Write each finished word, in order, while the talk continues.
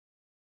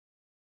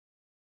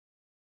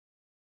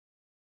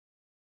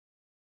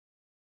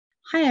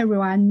Hi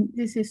everyone,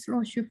 this is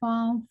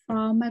Xufang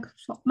from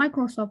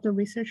Microsoft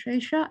Research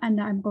Asia, and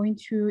I'm going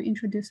to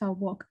introduce our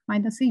work,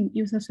 MINDSim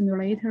User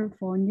Simulator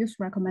for News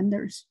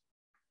Recommenders.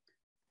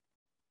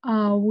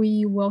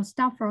 We will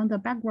start from the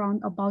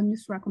background about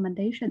news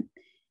recommendation.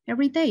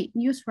 Every day,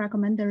 news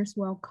recommenders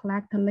will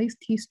collect the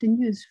latest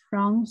news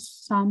from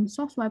some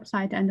source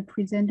website and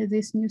present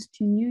this news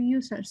to new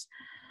users.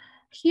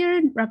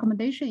 Here,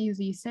 recommendation is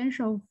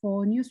essential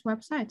for news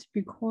websites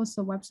because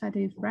the website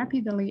is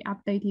rapidly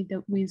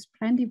updated with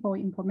plentiful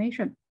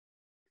information.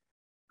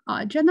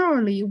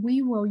 Generally,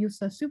 we will use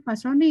the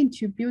supervised learning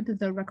to build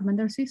the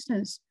recommender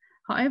systems.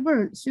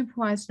 However,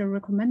 supervised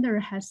recommender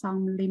has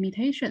some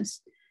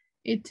limitations.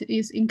 It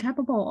is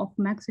incapable of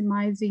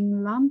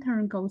maximizing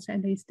long-term goals,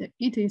 and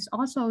it is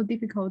also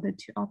difficult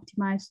to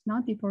optimize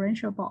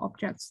non-differentiable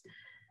objects.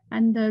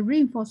 And the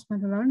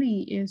reinforcement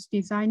learning is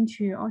designed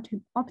to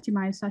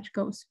optimize such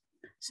goals.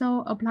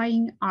 So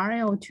applying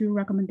RL to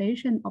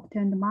recommendation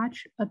obtained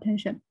much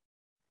attention.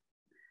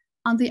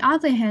 On the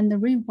other hand, the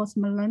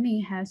reinforcement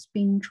learning has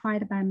been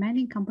tried by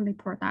many company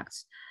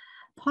products.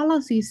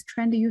 Policies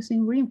trained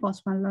using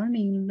reinforcement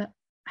learning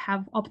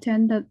have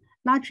obtained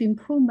large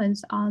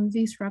improvements on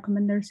these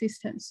recommender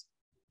systems.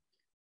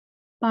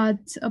 But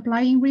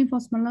applying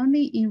reinforcement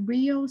learning in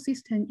real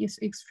system is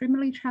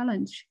extremely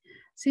challenging.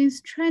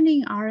 Since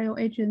training RL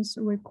agents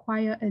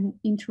require an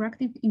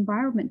interactive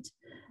environment,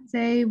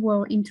 they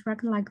will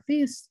interact like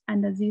this,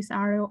 and these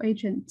RL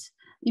agents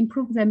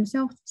improve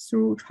themselves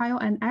through trial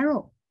and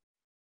error.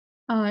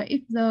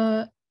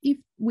 If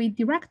we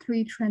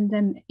directly train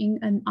them in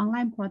an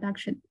online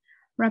production,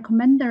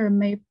 recommender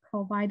may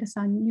provide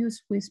some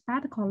news with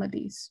bad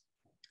qualities.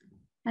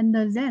 And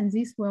then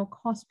this will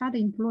cause bad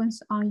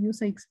influence on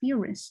user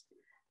experience.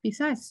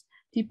 Besides,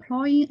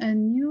 deploying a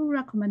new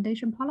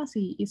recommendation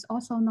policy is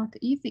also not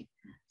easy.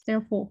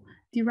 Therefore,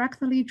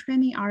 directly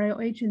training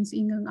RL agents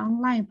in an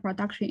online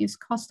production is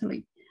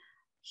costly.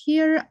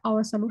 Here,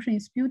 our solution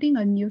is building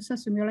a user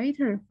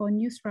simulator for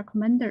news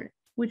recommender,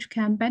 which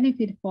can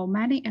benefit for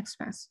many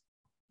aspects.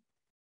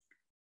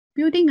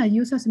 Building a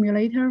user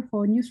simulator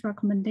for news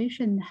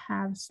recommendation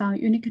has some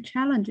unique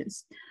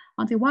challenges.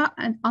 On the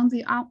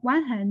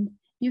one hand,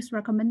 news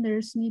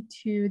recommenders need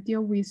to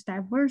deal with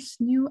diverse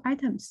new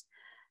items.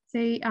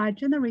 They are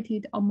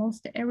generated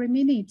almost every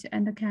minute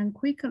and can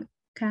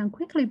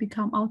quickly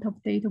become out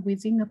of date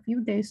within a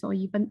few days or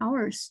even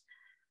hours.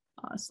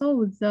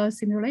 So the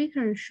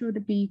simulator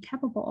should be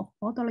capable of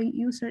modeling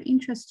user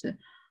interest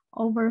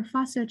over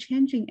faster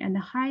changing and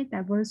high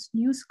diverse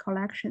news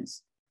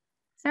collections.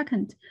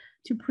 Second,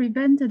 to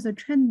prevent the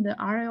trained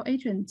RL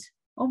agent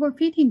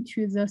overfitting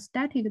to the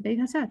static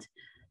dataset,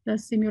 the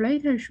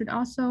simulator should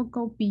also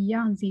go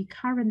beyond the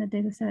current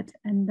dataset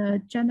and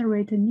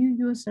generate new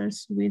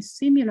users with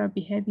similar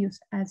behaviors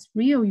as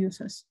real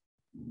users.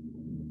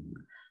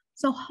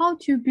 So how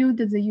to build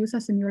the user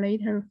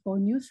simulator for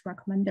news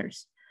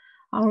recommenders?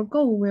 Our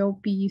goal will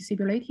be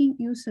simulating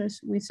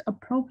users with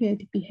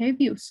appropriate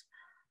behaviors.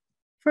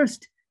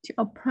 First, to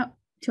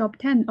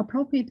obtain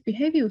appropriate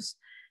behaviors,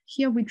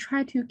 here we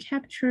try to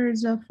capture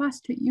the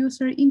fast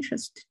user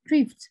interest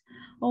drift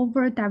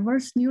over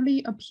diverse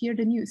newly appeared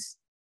news.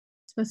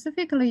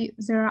 Specifically,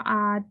 there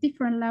are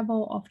different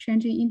levels of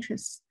changing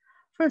interests.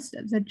 First,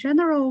 the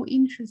general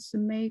interests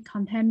may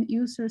contain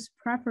users'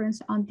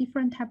 preference on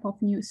different types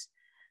of news.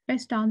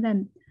 Based on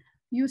them,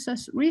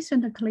 users'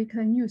 recent clicked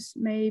news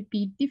may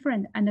be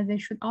different, and they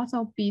should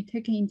also be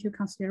taken into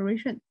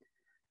consideration.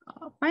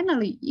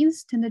 Finally,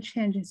 instant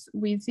changes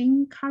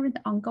within current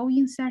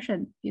ongoing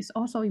session is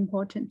also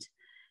important.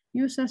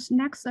 Users'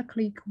 next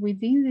click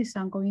within this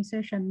ongoing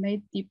session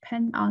may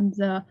depend on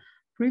the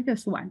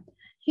previous one.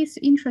 His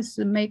interests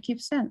may keep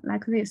same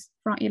like this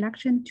from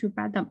election to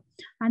Badam,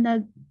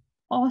 and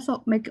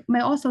may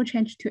also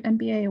change to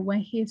NBA when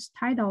he is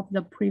tired of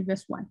the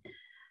previous one.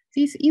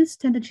 These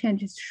instant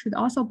changes should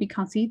also be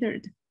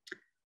considered.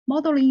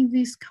 Modeling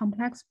these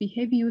complex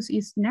behaviors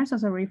is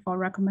necessary for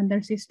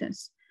recommender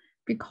systems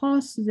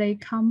because they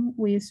come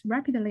with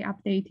rapidly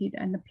updated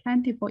and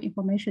plentiful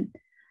information,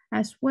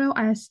 as well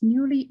as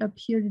newly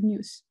appeared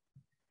news.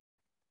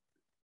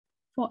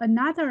 For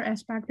another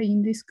aspect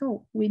in this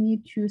goal, we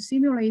need to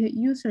simulate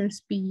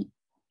users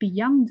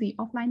beyond the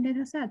offline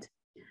dataset.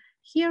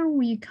 Here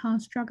we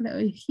construct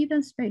a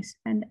hidden space,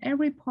 and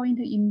every point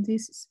in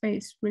this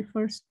space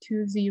refers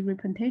to the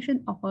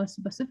representation of a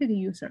specific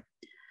user.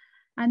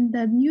 And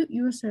the new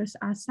users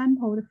are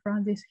sampled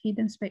from this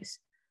hidden space.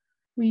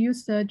 We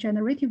use the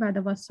generative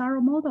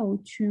adversarial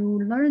model to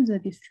learn the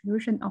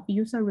distribution of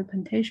user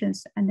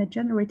representations and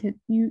generate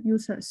new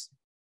users.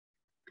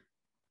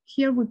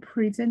 Here we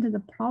present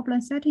the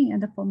problem setting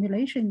and the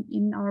formulation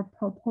in our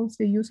proposed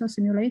user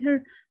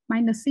simulator,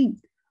 MINDSim.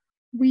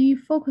 We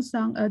focus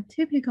on a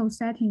typical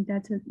setting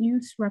that the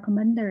news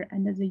recommender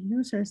and the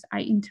users are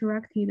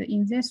interacted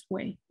in this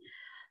way.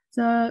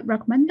 The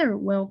recommender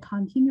will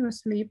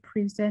continuously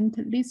present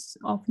lists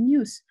of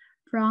news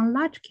from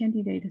large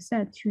candidate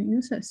set to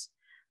users,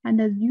 and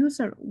the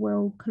user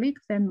will click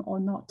them or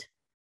not.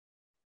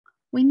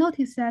 we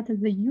notice that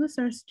the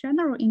user's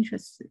general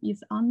interest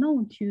is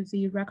unknown to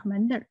the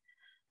recommender.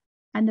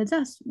 And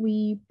thus,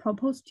 we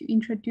propose to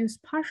introduce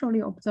partially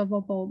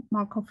observable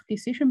Markov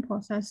decision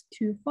process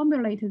to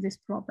formulate this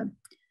problem.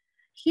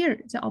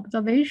 Here, the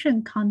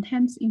observation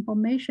contains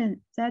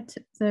information that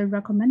the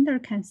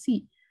recommender can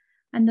see,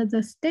 and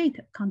the state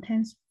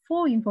contains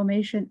full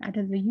information at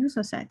the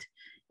user set,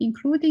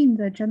 including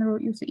the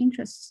general user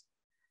interests.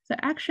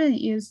 The action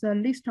is a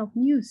list of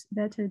news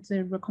that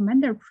the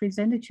recommender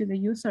presented to the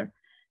user,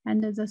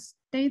 and the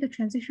state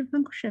transition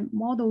function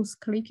models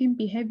clicking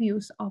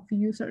behaviors of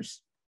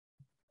users.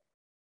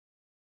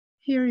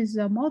 Here is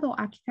the model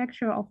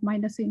architecture of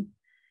MINDSim.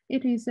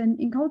 It is an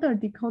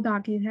encoder-decoder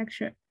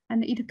architecture,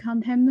 and it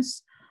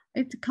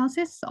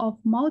consists of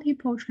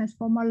multiple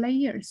transformer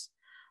layers.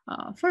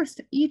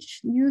 First,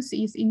 each news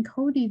is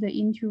encoded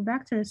into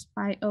vectors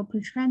by a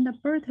pre-trained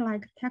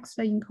BERT-like text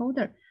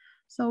encoder.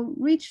 So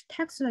rich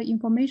text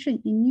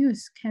information in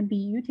news can be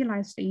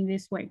utilized in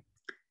this way.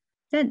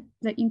 Then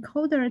the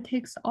encoder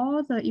takes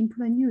all the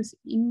input news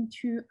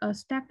into a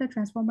stacked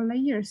transformer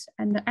layers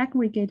and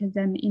aggregate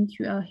them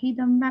into a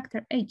hidden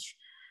vector H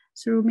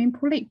through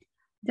minpooling.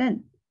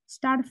 Then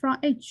start from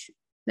H,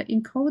 the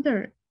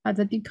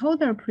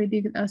decoder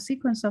predicts a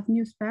sequence of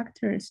news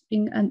vectors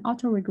in an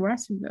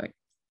autoregressive way.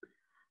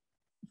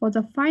 For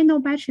the final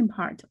matching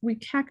part, we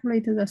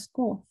calculate the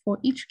score for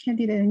each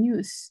candidate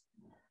news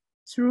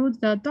through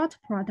the dot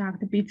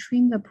product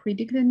between the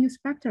predicted news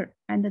vector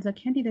and the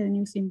candidate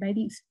news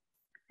embeddings.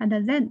 And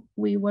then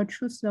we will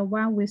choose the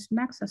one with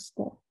max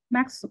score.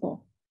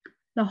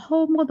 The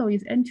whole model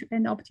is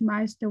end-to-end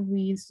optimized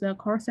with the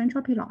coarse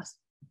entropy loss.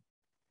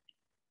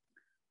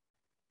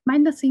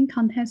 MINDSim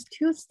contains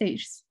two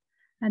stages,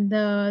 and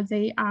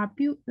they are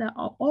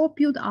all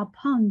built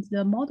upon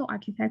the model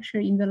architecture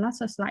in the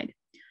last slide.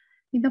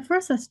 In the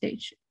first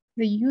stage,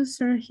 the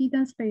user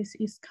hidden space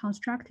is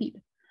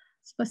constructed.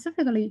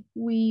 Specifically,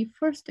 we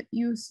first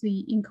use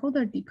the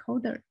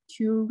encoder-decoder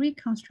to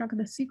reconstruct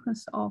the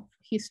sequence of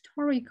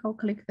historical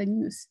clicked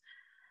news,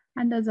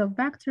 and the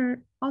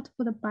vector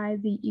output by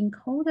the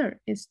encoder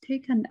is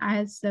taken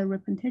as the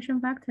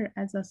representation vector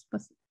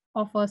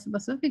of a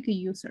specific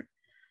user.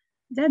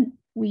 Then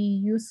we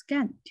use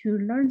scan to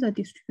learn the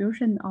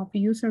distribution of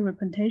user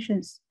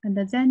representations, and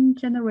then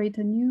generate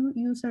new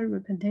user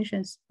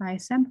representations by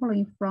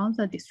sampling from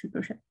the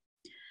distribution.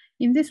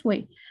 In this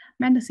way,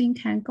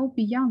 MINDSim can go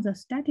beyond the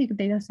static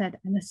dataset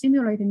and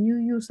simulate new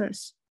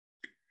users.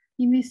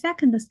 In the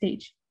second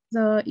stage,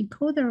 the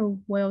encoder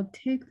will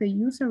take the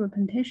user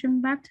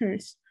representation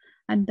vectors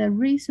and the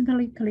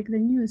recently clicked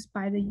news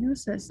by the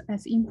users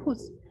as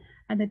inputs,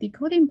 and the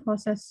decoding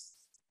process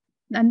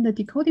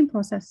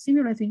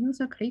simulates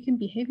user clicking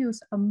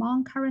behaviors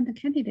among current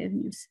candidate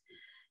news.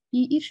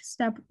 In each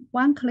step,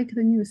 one clicked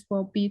news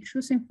will be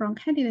chosen from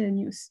candidate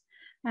news,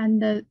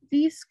 and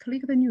this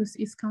clicked news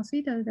is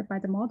considered by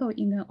the model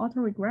in an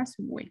autoregressive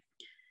way.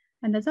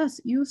 And thus,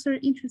 user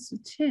interest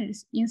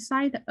change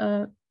inside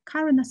a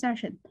current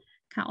session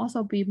can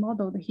also be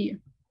modeled here.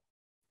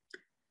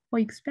 For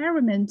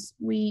experiments,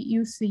 we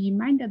use the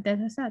MIND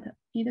dataset.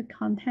 It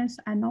contains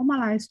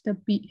anomalized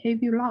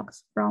behavior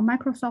logs from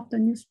Microsoft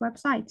News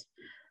website.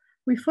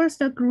 We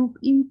first group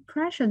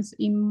impressions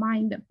in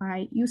MIND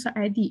by user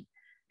ID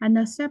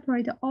and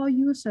separate all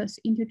users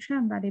into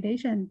trend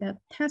validation and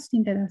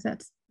testing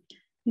datasets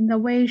in the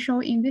way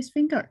shown in this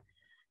figure.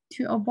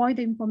 To avoid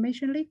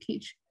information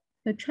leakage,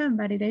 the trend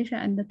validation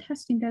and the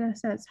testing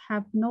datasets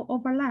have no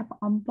overlap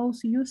on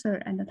both user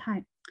and the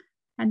time,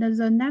 and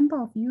the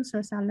number of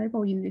users are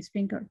labeled in this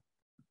figure.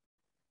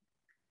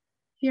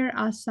 Here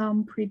are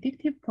some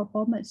predictive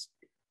performance,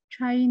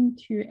 trying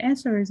to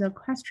answer the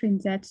question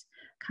that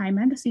can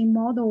MINDSim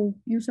model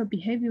user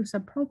behaviors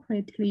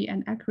appropriately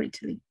and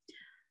accurately.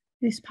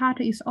 This part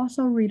is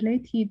also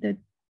related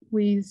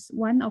with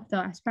one of the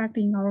aspects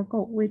in our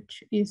goal,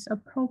 which is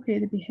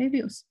appropriate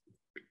behaviors.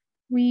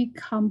 We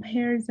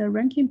compare the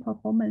ranking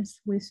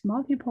performance with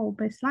multiple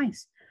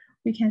baselines.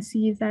 We can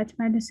see that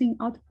MINDSim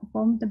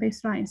outperformed the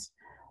baselines,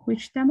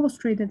 which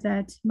demonstrated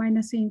that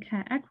MINDSim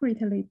can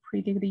accurately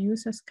predict the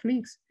user's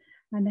clicks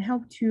and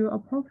help to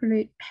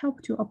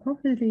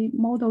appropriately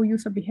model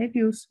user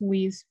behaviors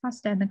with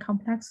fast and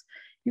complex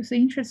user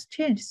interest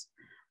changes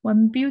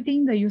when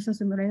building the user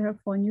simulator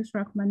for news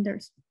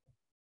recommenders.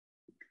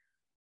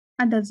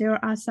 And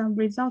there are some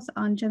results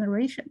on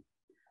generation.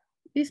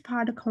 This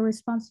part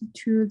corresponds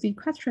to the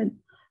question,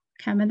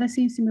 can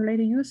MINDSim simulate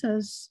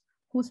users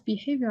whose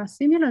behavior are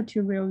similar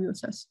to real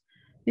users?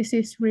 This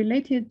is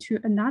related to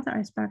another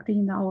aspect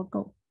in our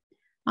goal.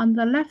 On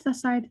the left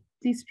side,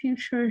 this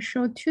picture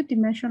shows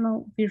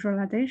two-dimensional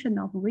visualization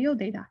of real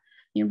data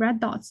in red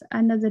dots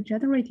and the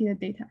generated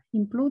data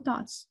in blue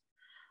dots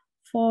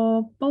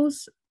for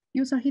both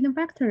user hidden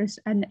vectors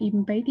and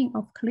embedding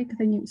of clicked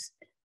news.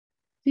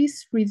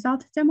 This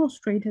result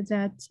demonstrated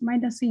that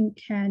MINDSim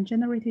can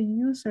generate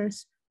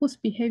users whose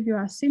behavior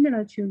are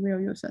similar to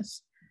real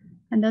users.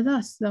 And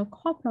thus, the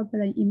core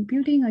problem in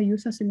building a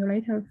user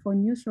simulator for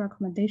news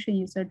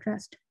recommendation is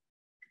addressed.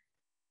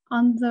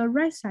 On the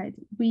right side,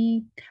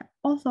 we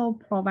also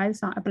provides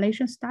some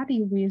ablation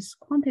study with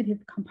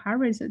quantitative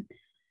comparison.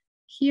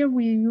 Here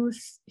we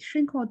use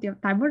Xing code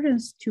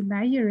divergence to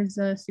measure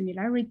the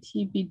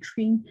similarity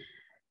between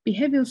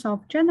behaviors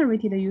of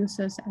generated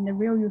users and the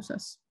real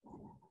users.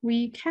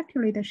 We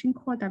calculate the Xing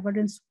code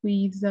divergence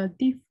with the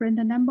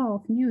different number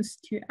of news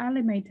to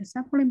eliminate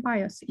sampling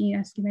bias in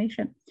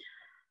estimation.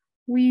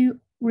 We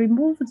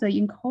remove the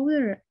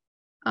encoder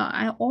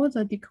or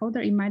the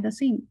decoder in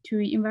MINDSim to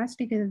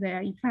investigate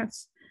their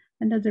effects.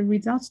 And the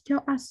results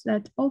tell us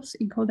that both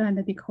encoder and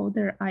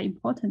decoder are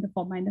important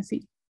for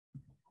MINDSim.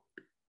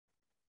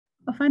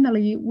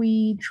 Finally,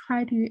 we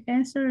try to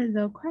answer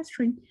the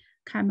question,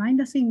 can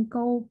MINDSim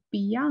go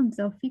beyond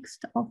the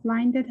fixed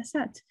offline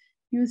dataset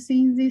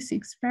using these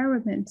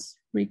experiments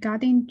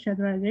regarding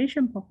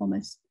generalization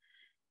performance?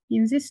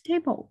 In this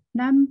table,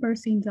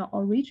 numbers in the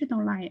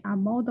original line are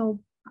model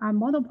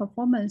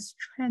performance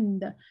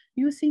trend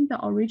using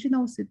the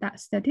original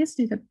static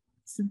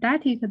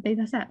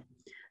dataset,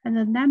 and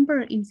the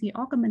number in the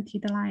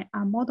augmented line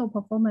are model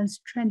performance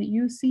trend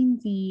using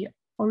the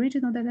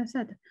original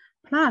dataset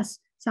plus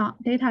some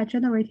data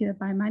generated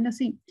by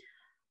MINDSim.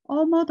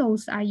 All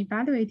models are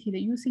evaluated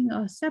using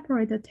a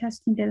separate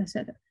testing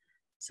dataset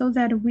so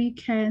that we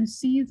can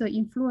see the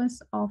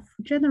influence of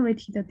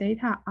generated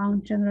data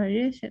on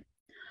generalization.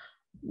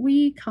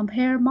 We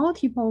compare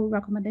multiple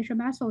recommendation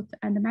methods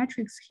and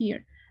metrics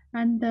here,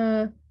 and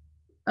the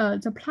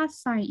plus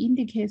sign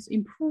indicates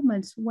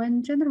improvements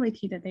when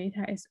generated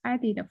data is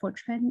added for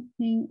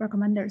training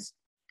recommenders.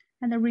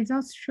 And the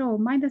results show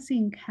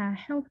MINDSim can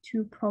help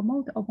to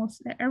promote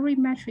almost every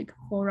metric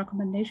for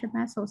recommendation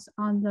methods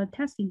on the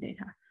testing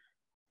data.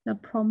 The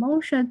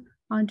promotion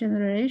on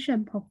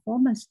generation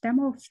performance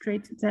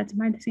demonstrates that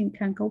MINDSim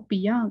can go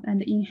beyond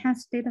and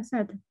enhance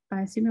dataset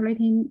by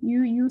simulating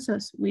new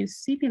users with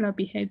similar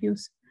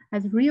behaviors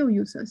as real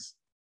users.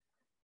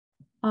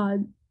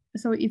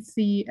 So it's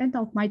the end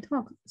of my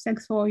talk.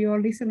 Thanks for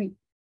your listening.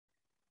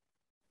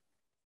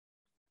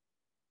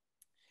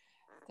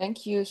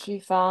 Thank you,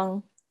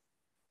 Xufang.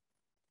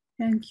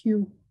 Thank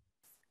you.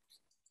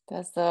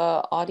 Does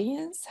the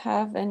audience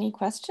have any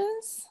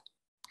questions?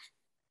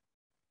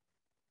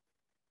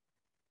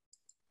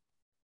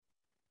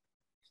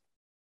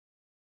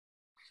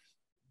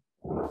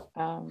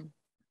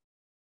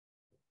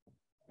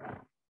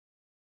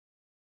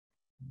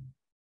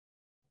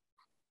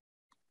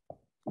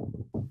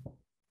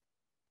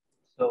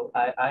 So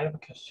I have a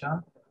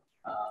question.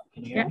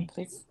 Can you hear me?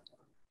 Please.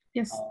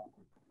 Yes.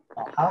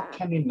 How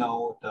can we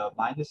know the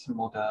MINDSim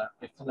model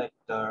reflect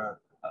the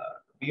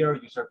real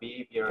user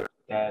behavior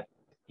that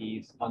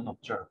is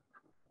unobserved?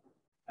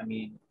 I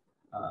mean,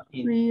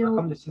 in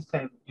recommended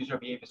system, user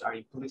behaviors are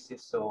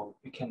implicit, so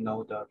we can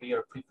know the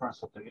real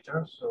preference of the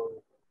user.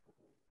 So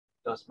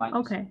does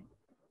MINDSim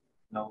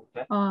know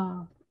that?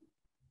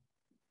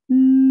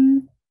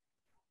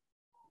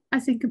 I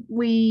think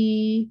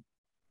we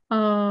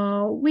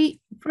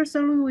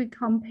firstly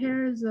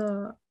compare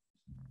the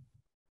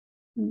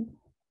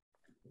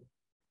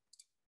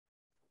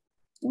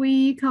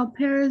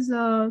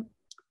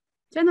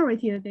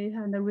generated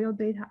data and the real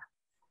data,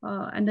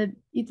 and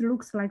it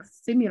looks like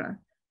similar.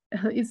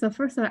 It's the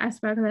first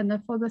aspect,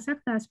 and for the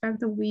second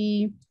aspect,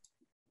 we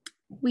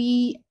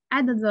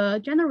add the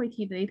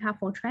generated data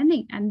for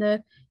training, and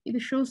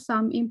it shows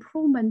some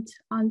improvement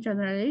on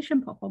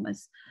generalization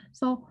performance.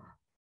 So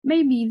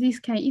maybe this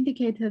can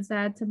indicate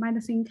that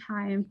MINDSim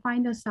can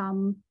find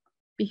some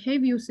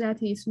behaviors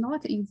that is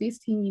not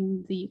existing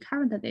in the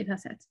current data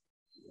set.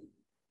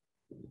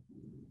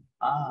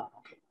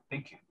 Okay,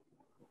 thank you.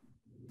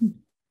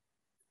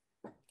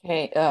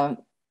 Okay,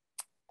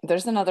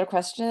 there's another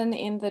question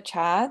in the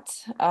chat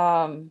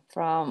from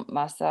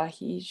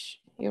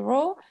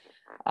Masahiro.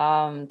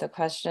 The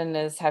question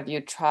is, have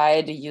you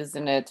tried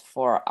using it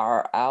for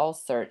RL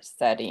search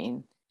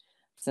setting?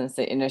 Since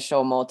the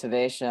initial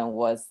motivation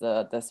was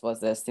this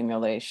was a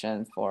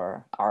simulation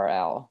for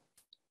RL,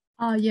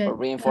 for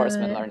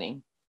reinforcement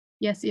learning.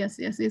 Yes,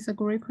 it's a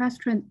great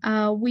question.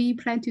 We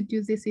plan to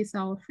do this as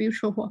our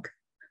future work.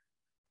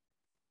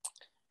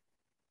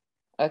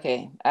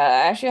 Okay, I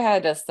actually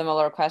had a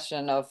similar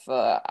question of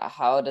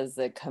how does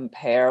it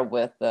compare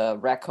with the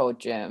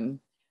RecoGym,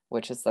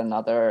 which is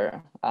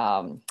another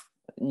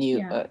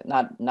new,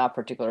 not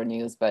particular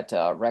news, but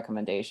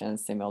recommendation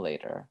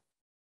simulator.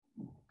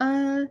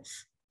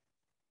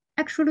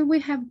 Actually, we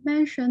have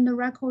mentioned the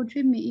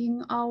RecoGym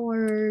in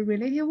our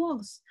related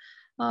works.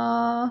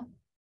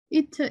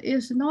 It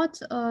is not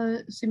a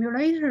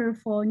simulator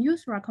for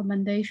news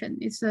recommendation.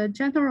 It's a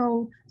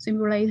general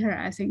simulator,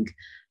 I think.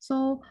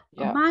 So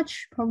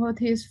much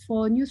properties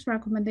for news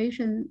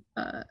recommendation,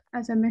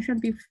 as I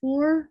mentioned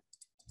before.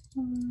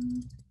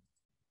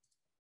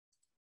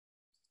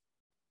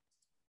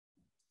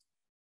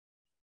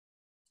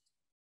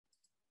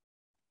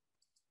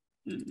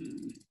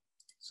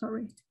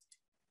 Sorry.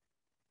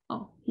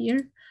 Oh,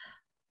 here.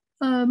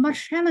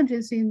 Much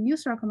challenges in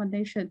news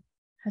recommendation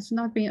has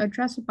not been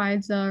addressed by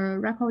the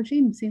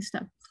RecoGym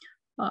system.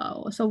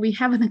 So we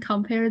haven't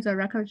compared the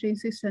RecoGym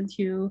system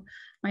to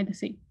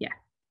MINDSim. Yeah.